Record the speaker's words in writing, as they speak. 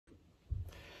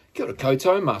Kia ora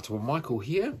koutou, Mātua Michael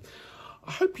here.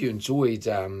 I hope you enjoyed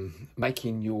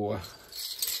making your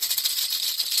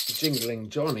Jingling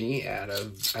Johnny out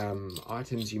of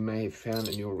items you may have found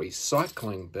in your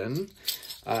recycling bin.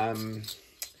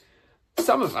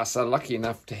 Some of us are lucky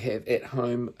enough to have at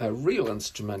home a real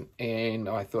instrument, and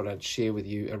I thought I'd share with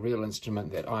you a real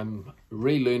instrument that I'm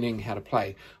relearning how to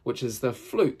play, which is the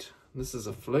flute. This is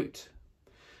a flute.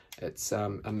 It's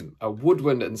a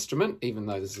woodwind instrument, even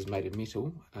though this is made of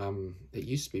metal. It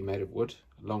used to be made of wood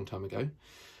a long time ago.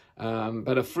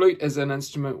 But a flute is an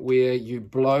instrument where you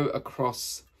blow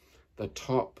across the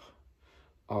top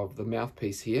of the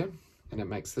mouthpiece here, and it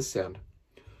makes this sound.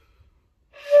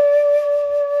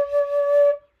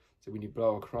 So when you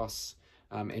blow across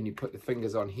and you put the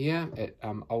fingers on here, it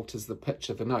alters the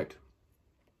pitch of the note.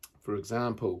 For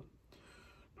example,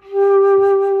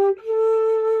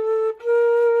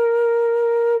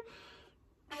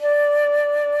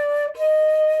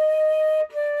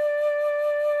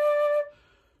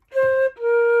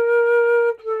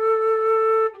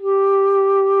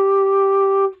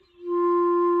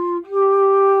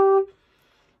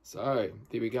 so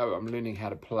there we go. I'm learning how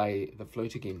to play the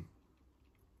flute again.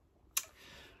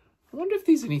 I wonder if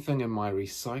there's anything in my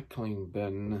recycling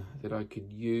bin that I could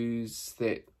use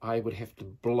that I would have to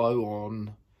blow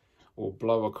on or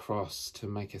blow across to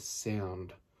make a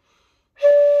sound.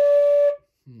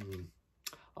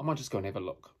 I might just go and have a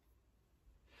look.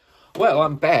 Well,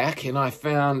 I'm back and I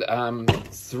found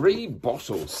 3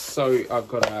 bottles. So I've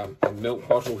got a milk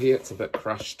bottle here. It's a bit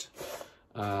crushed.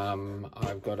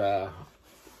 I've got a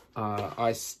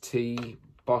iced tea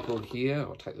bottle here.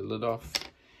 I'll take the lid off.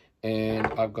 And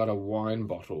I've got a wine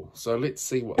bottle. So let's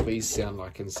see what these sound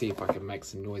like and see if I can make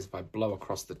some noise if I blow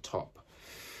across the top.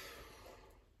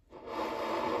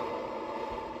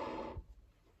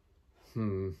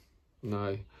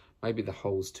 No, maybe the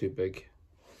hole's too big.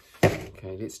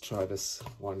 Okay, let's try this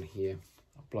one here.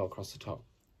 I'll blow across the top.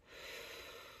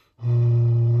 Oh,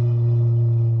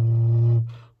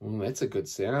 that's a good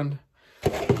sound.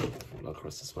 Blow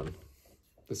across this one.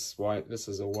 This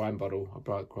is a wine bottle. I'll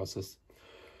blow across this.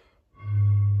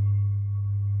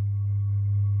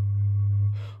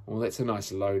 Well, that's a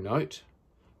nice low note.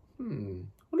 I wonder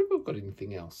if I've got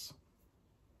anything else.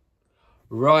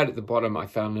 Right at the bottom, I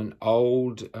found an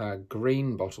old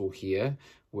green bottle here,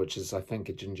 which is, I think,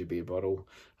 a ginger beer bottle.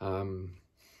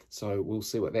 So we'll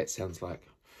see what that sounds like.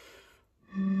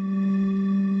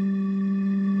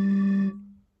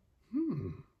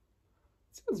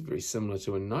 Sounds very similar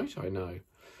to a note, I know.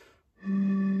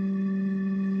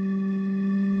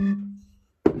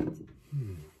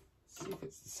 See if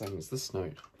it's the same as this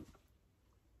note.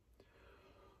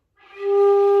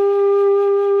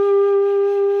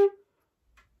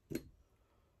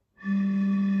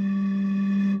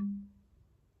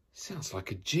 Sounds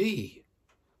like a G.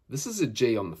 This is a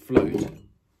G on the flute.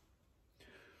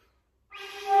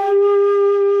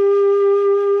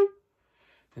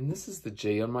 And this is the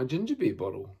G on my ginger beer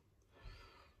bottle.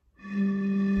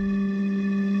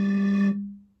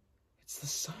 It's the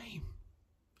same.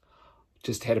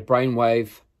 Just had a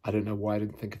brainwave. I don't know why I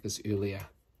didn't think of this earlier.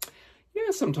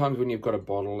 Yeah, sometimes when you've got a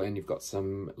bottle and you've got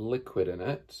some liquid in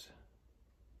it,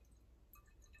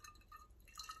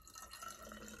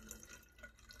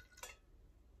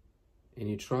 and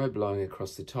you try blowing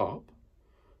across the top,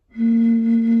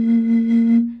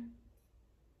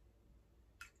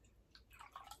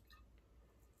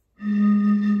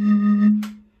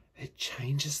 it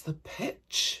changes the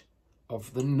pitch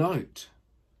of the note.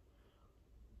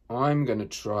 I'm going to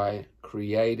try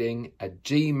creating a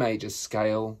G major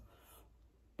scale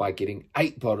by getting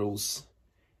 8 bottles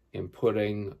and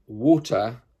putting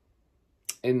water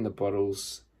in the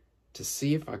bottles to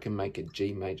see if I can make a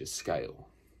G major scale.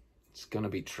 It's going to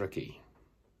be tricky.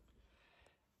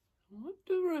 I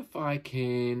wonder if I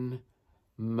can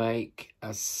make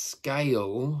a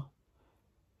scale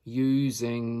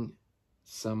using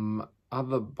some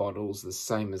other bottles the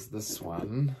same as this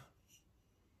one.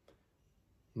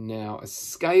 Now, a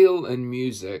scale in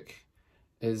music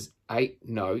is 8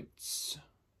 notes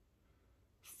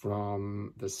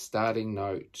from the starting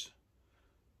note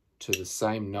to the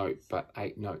same note, but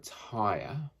 8 notes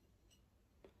higher.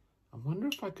 I wonder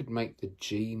if I could make the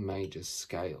G major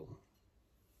scale.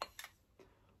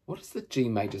 What does the G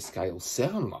major scale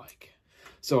sound like?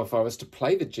 So if I was to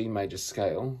play the G major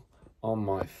scale on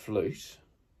my flute,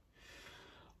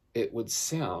 it would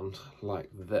sound like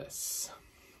this.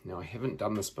 Now, I haven't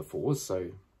done this before,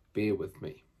 so bear with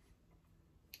me.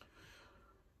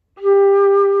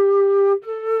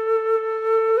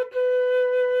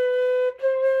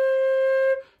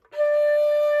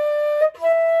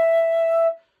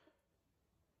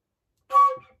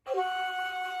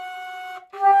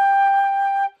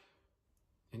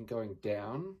 going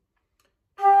down.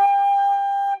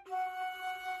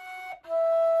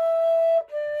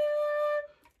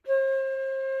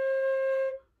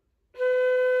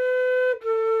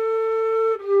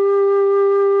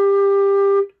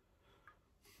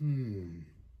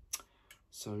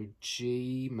 So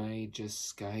G major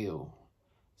scale.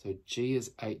 So G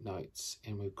is 8 notes,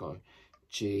 and we've got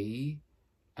G,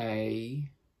 A,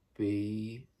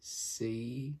 B,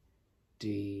 C,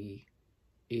 D,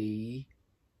 E,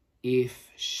 F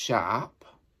sharp,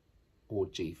 or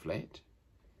G flat,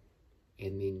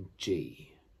 and then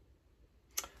G.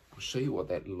 I'll show you what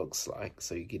that looks like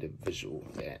so you get a visual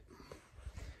of that.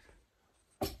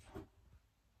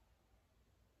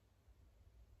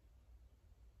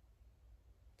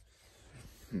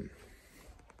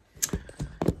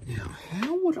 Now,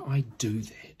 how would I do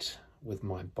that with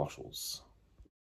my bottles?